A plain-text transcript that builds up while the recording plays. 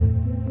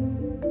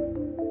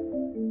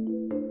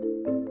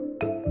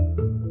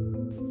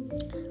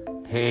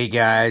Hey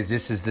guys,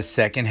 this is the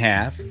second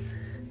half.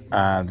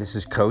 This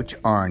is Coach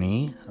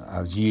Arnie,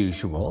 as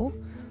usual.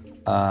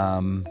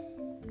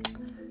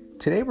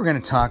 Today we're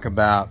going to talk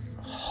about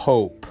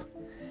hope.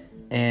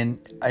 And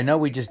I know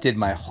we just did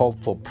my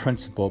hopeful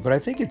principle, but I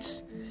think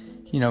it's,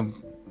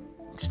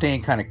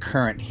 staying kind of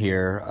current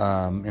here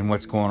in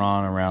what's going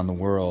on around the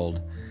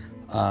world.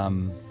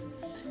 Hope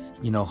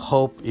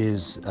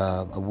is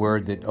a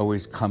word that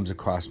always comes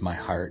across my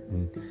heart.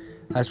 And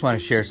I just want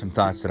to share some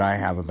thoughts that I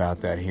have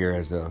about that here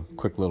as a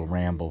quick little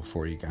ramble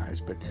for you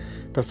guys.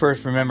 But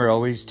first, remember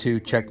always to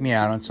check me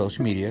out on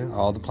social media,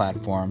 all the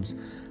platforms.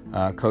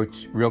 Real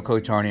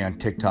Coach Arnie on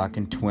TikTok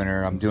and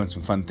Twitter. I'm doing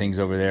some fun things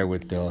over there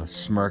with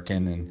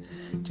smirking and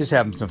just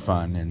having some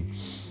fun, and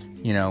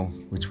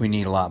which we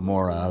need a lot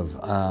more of.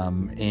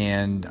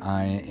 And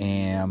I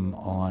am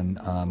on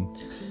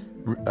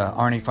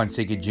Arnie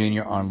Fonseca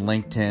Jr. on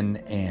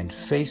LinkedIn and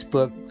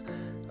Facebook.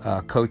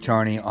 Coach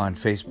Arnie on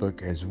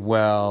Facebook as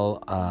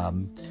well.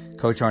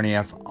 Coach Arnie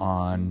F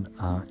on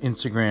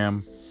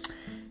Instagram.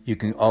 You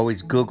can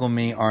always Google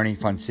me, Arnie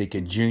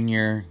Fonseca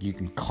Jr. You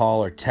can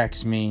call or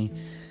text me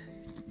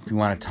if you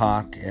want to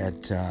talk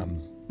at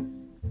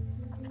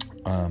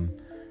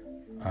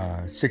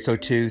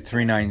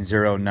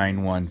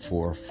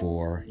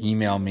 602-390-9144.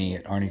 Email me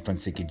at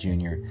arniefonseca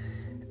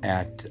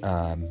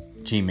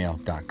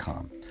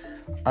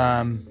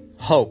jr@gmail.com.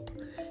 Hope.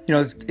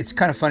 It's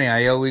kind of funny.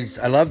 I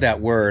love that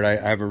word. I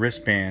have a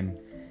wristband.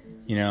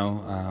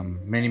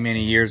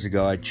 Many years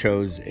ago, I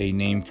chose a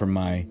name for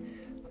my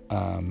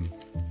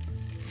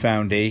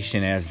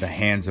foundation as the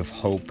Hands of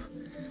Hope.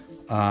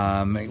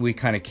 We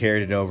kind of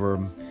carried it over.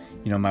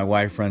 My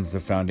wife runs the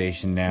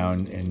foundation now,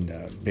 and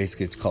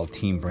basically it's called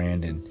Team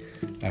Brandon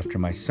after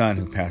my son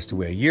who passed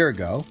away a year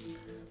ago.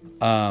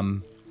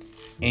 But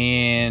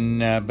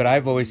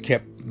I've always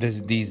kept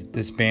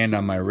this band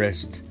on my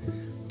wrist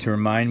to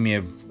remind me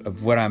of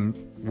what I'm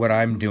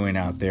doing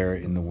out there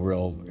in the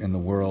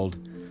world,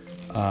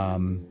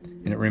 and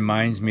it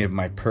reminds me of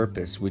my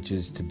purpose, which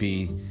is to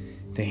be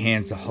the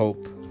hands of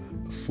hope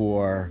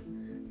for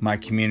my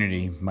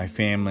community, my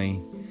family,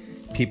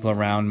 people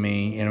around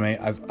me.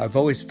 I've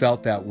always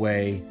felt that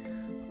way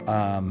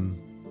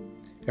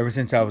ever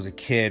since I was a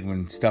kid.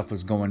 When stuff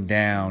was going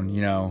down,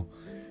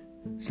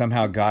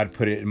 somehow God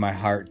put it in my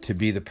heart to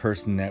be the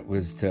person that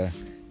was to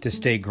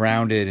stay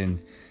grounded and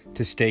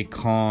to stay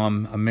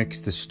calm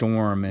amidst the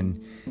storm, and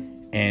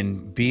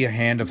be a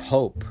hand of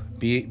hope,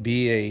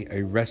 be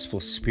a restful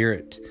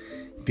spirit,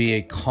 be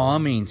a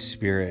calming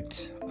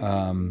spirit.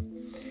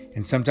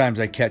 And sometimes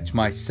I catch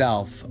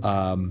myself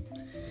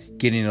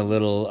getting a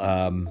little,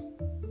 I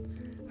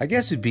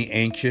guess it'd be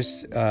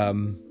anxious.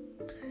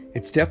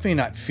 It's definitely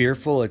not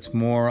fearful. It's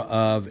more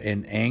of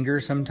an anger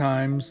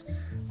sometimes,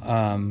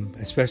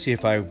 especially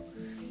if I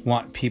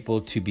want people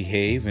to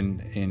behave,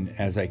 and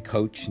as I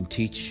coach and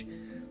teach,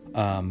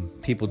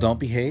 people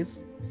don't behave.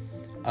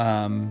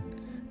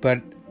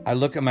 But I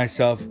look at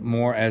myself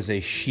more as a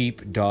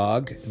sheep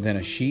dog than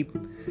a sheep.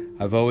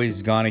 I've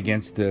always gone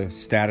against the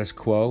status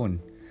quo, and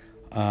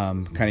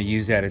kind of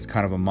use that as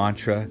kind of a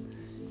mantra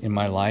in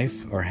my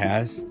life, or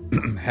has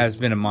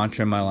been a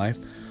mantra in my life,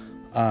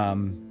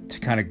 to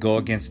kind of go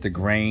against the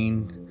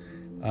grain.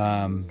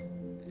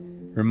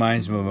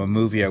 Reminds me of a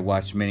movie I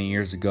watched many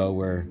years ago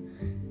where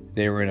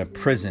they were in a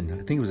prison.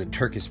 I think it was a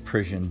Turkish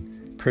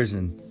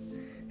prison,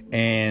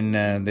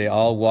 and they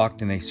all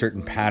walked in a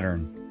certain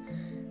pattern.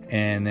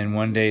 And then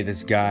one day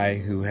this guy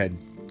who had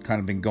kind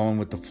of been going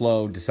with the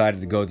flow decided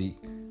to go the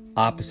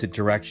opposite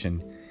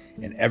direction,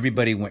 and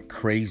everybody went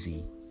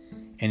crazy,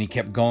 and he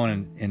kept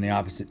going in the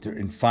opposite.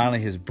 And finally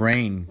his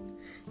brain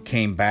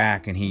came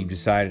back, and he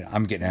decided,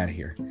 I'm getting out of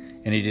here.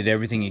 And he did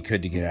everything he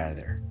could to get out of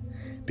there,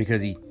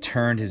 because he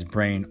turned his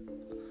brain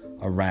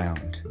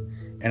around.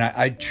 And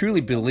I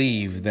truly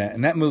believe that,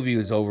 and that movie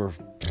was over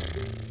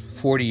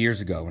 40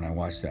 years ago when I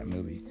watched that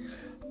movie.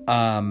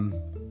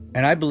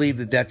 And I believe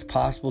that that's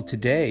possible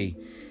today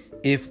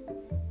if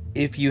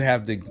you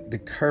have the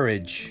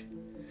courage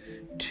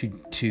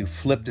to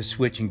flip the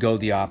switch and go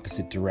the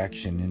opposite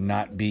direction, and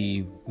not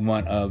be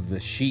one of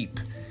the sheep,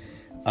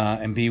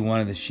 and be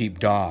one of the sheep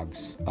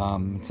dogs.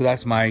 So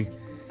it's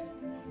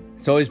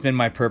always been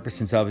my purpose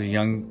since I was a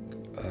young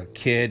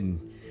kid, and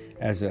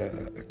as a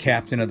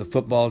captain of the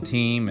football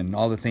team, and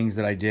all the things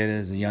that I did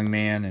as a young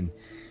man,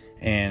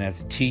 and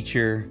as a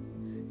teacher,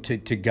 to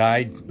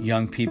guide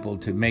young people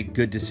to make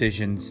good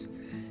decisions,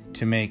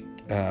 to make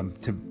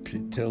to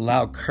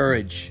allow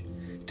courage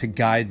to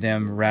guide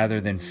them rather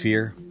than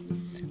fear.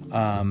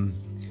 Because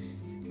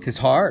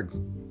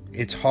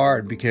it's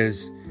hard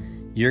because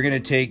you're going to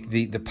take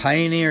the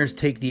pioneers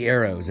take the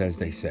arrows, as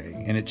they say,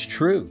 and it's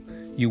true.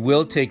 You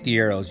will take the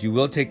arrows. You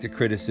will take the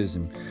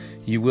criticism.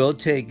 You will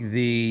take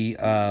the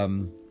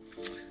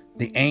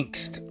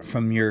angst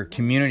from your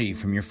community,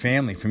 from your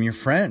family, from your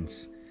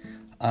friends.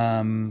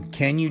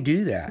 Can you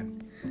do that?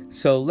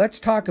 So let's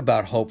talk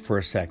about hope for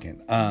a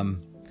second.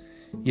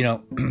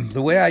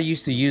 The way I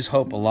used to use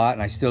hope a lot,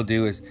 and I still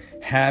do, is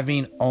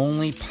having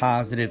only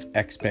positive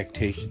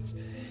expectations.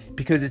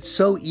 Because it's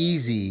so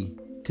easy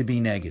to be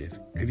negative.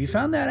 Have you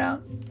found that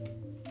out?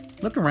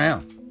 Look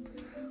around.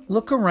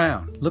 Look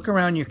around. Look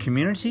around your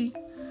community.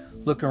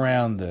 Look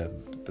around the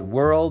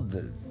world,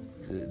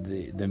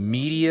 the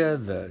media,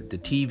 the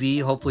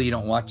TV. Hopefully you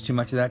don't watch too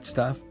much of that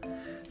stuff.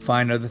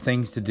 Find other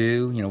things to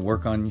do.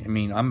 Work on.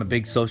 I'm a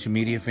big social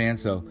media fan,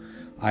 so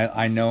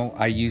I know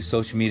I use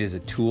social media as a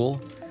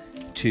tool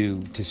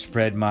to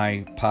spread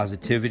my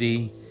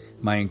positivity,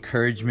 my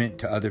encouragement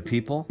to other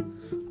people.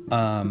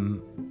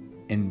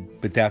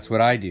 But that's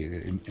what I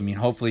do.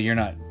 Hopefully you're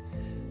not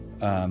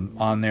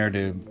on there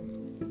to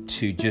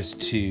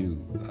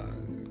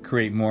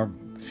create more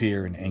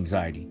fear and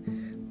anxiety.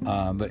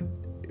 But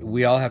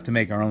we all have to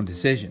make our own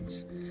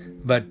decisions.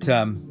 But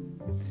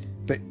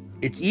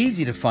it's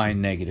easy to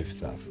find negative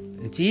stuff.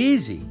 It's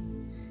easy.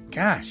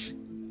 Gosh.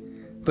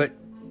 But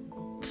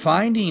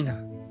finding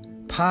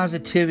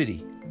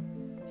positivity,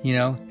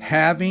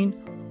 having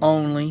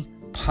only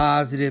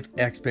positive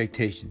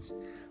expectations.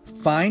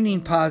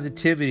 Finding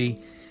positivity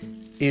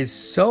is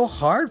so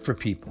hard for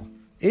people.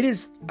 It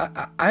is.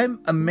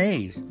 I'm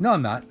amazed. No,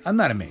 I'm not. I'm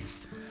not amazed.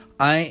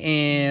 I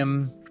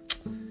am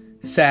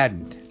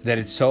saddened that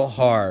it's so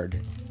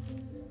hard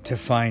to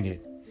find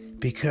it,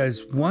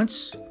 because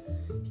once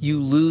you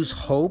lose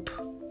hope,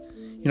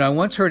 I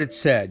once heard it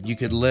said you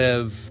could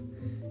live,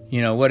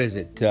 what is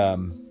it?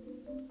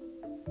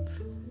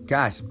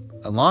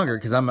 Longer,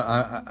 because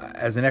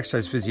as an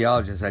exercise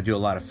physiologist, I do a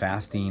lot of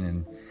fasting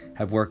and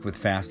have worked with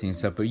fasting and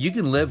stuff. But you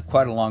can live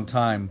quite a long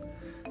time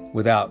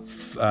without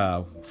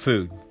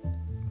food.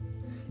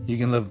 You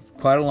can live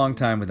quite a long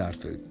time without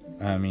food.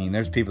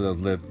 There's people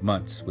that live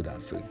months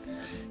without food.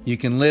 You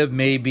can live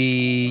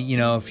maybe,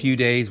 a few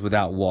days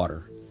without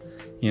water.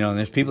 And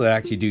there's people that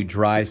actually do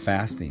dry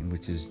fasting,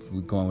 which is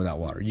going without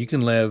water. You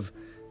can live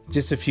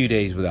just a few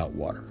days without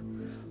water.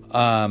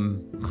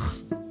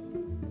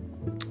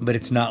 But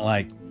it's not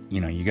like,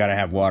 you got to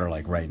have water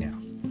like right now.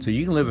 So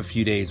you can live a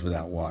few days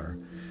without water.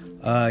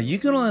 You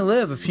can only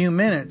live a few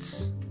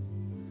minutes.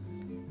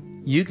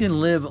 You can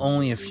live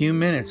only a few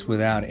minutes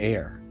without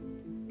air,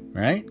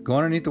 right? Go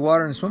underneath the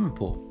water in a swimming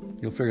pool.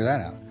 You'll figure that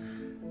out.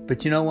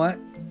 But you know what?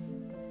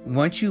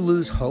 Once you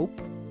lose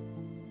hope,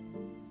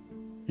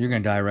 you're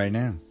going to die right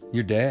now.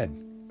 You're dead.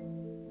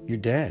 You're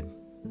dead.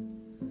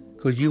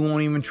 Because you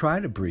won't even try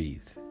to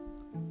breathe.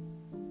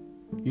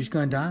 You're just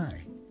going to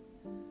die.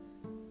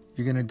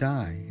 You're going to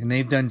die. And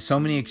they've done so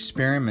many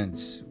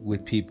experiments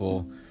with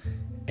people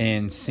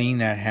and seen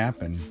that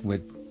happen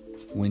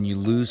when you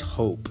lose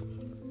hope.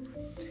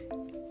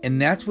 And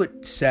that's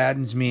what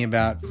saddens me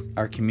about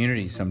our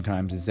community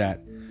sometimes, is that,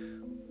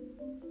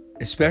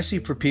 especially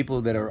for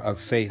people that are of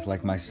faith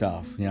like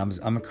myself,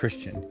 I'm a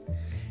Christian,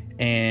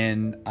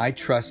 and I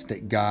trust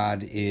that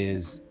God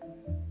is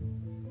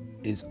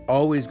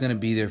always going to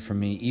be there for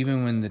me,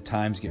 even when the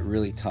times get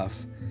really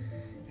tough.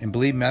 And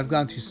believe me, I've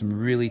gone through some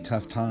really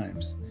tough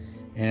times,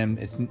 and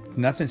it's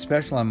nothing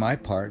special on my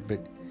part,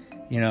 but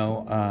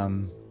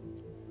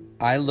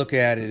I look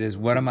at it as,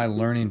 what am I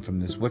learning from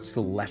this? What's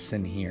the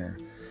lesson here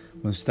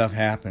when stuff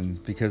happens?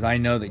 Because I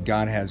know that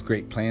God has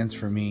great plans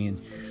for me,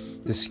 and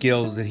the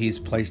skills that He's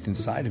placed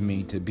inside of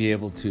me to be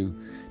able to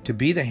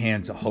be the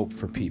hands of hope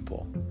for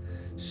people.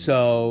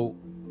 So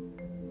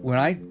when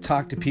I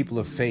talk to people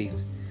of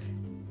faith,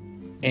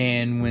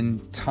 and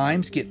when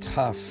times get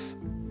tough,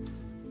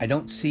 I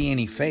don't see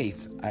any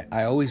faith.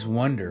 I always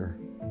wonder,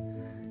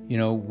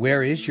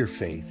 where is your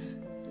faith?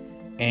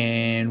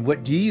 And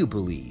what do you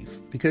believe?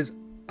 Because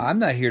I'm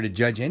not here to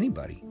judge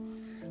anybody.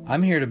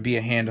 I'm here to be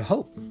a hand of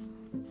hope.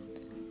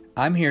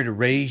 I'm here to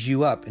raise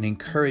you up and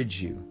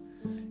encourage you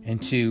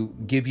and to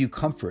give you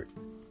comfort.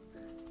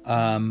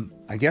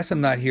 I guess I'm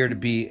not here to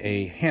be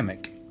a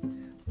hammock,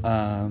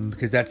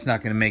 because that's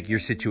not going to make your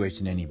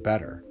situation any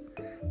better.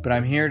 But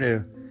I'm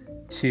here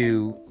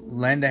to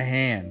lend a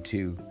hand,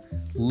 to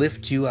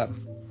lift you up,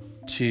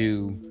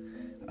 to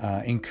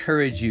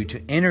encourage you,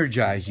 to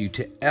energize you,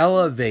 to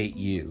elevate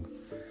you,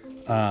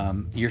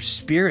 your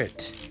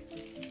spirit,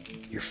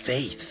 your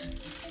faith.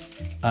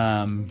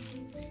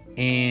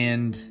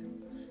 And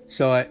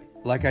so,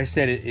 like I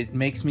said, it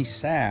makes me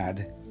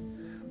sad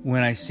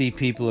when I see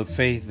people of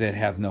faith that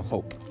have no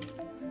hope,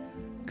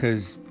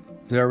 because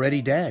they're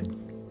already dead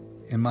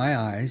in my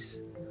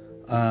eyes.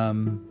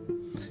 And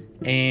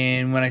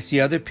when I see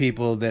other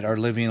people that are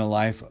living a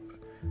life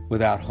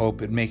without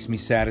hope, it makes me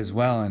sad as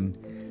well.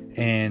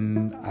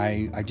 And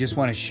I just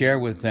want to share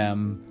with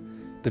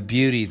them the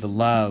beauty, the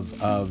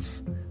love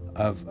of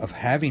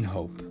having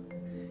hope.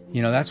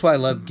 That's why I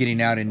love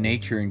getting out in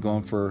nature and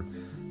going for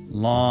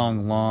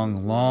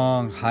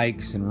long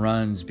hikes and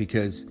runs,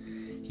 because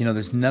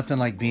there's nothing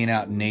like being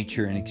out in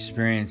nature and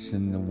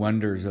experiencing the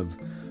wonders of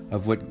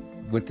what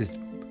this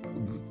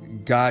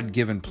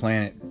God-given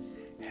planet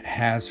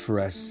has for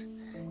us,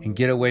 and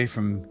get away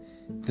from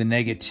the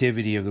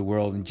negativity of the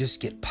world and just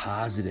get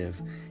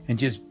positive, and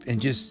just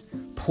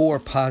pour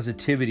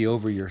positivity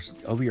over your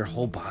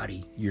whole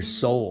body, your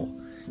soul.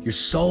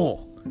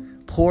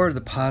 Pour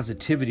the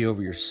positivity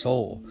over your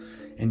soul,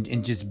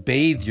 and just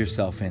bathe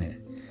yourself in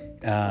it.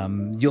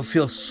 you'll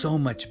feel so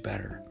much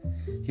better.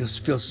 You'll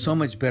feel so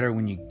much better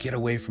when you get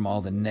away from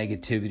all the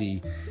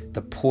negativity,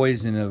 the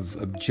poison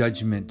of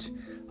judgment.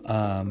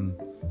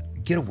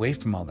 Get away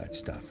from all that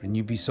stuff, and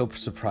you'd be so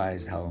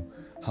surprised how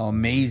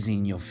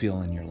amazing you'll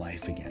feel in your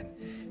life again.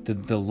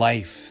 The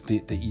life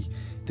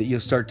that you'll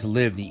start to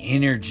live, the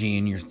energy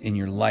in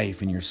your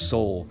life, in your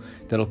soul,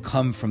 that'll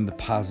come from the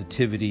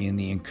positivity and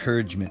the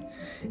encouragement.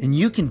 And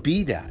you can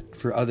be that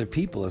for other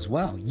people as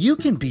well. You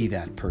can be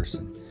that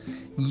person.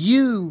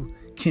 You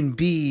can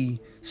be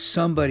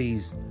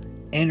somebody's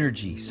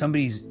energy,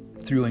 somebody's,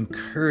 through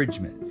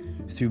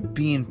encouragement, through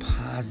being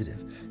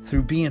positive,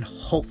 through being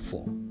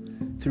hopeful,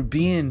 through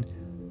being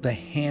the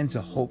hands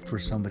of hope for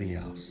somebody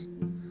else.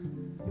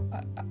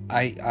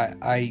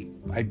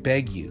 I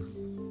beg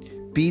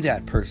you, be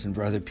that person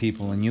for other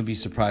people, and you'll be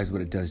surprised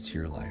what it does to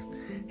your life.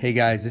 Hey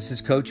guys, this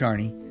is Coach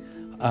Arnie.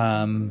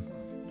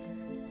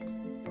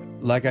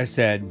 Like I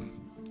said,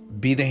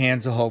 be the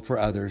hands of hope for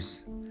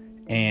others,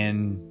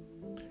 and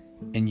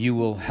you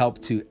will help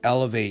to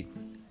elevate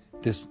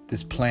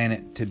this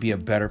planet to be a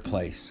better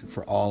place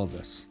for all of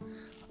us.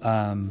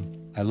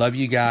 I love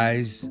you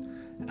guys.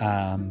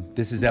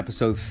 This is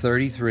episode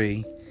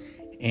 33,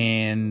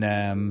 and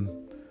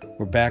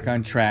we're back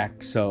on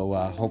track. So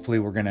hopefully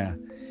we're gonna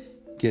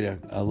get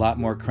a lot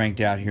more cranked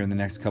out here in the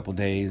next couple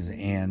days,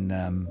 and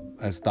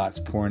as thoughts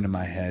pour into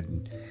my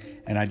head.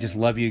 And I just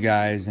love you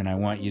guys, and I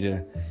want you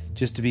to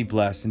just to be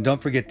blessed. And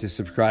don't forget to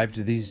subscribe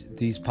to these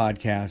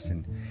podcasts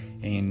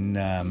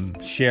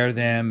and share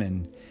them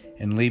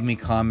and leave me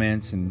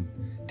comments and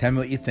tell me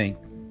what you think.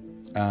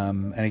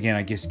 And again,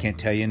 I just can't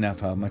tell you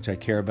enough how much I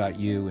care about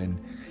you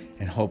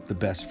and hope the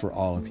best for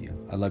all of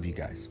you. I love you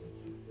guys.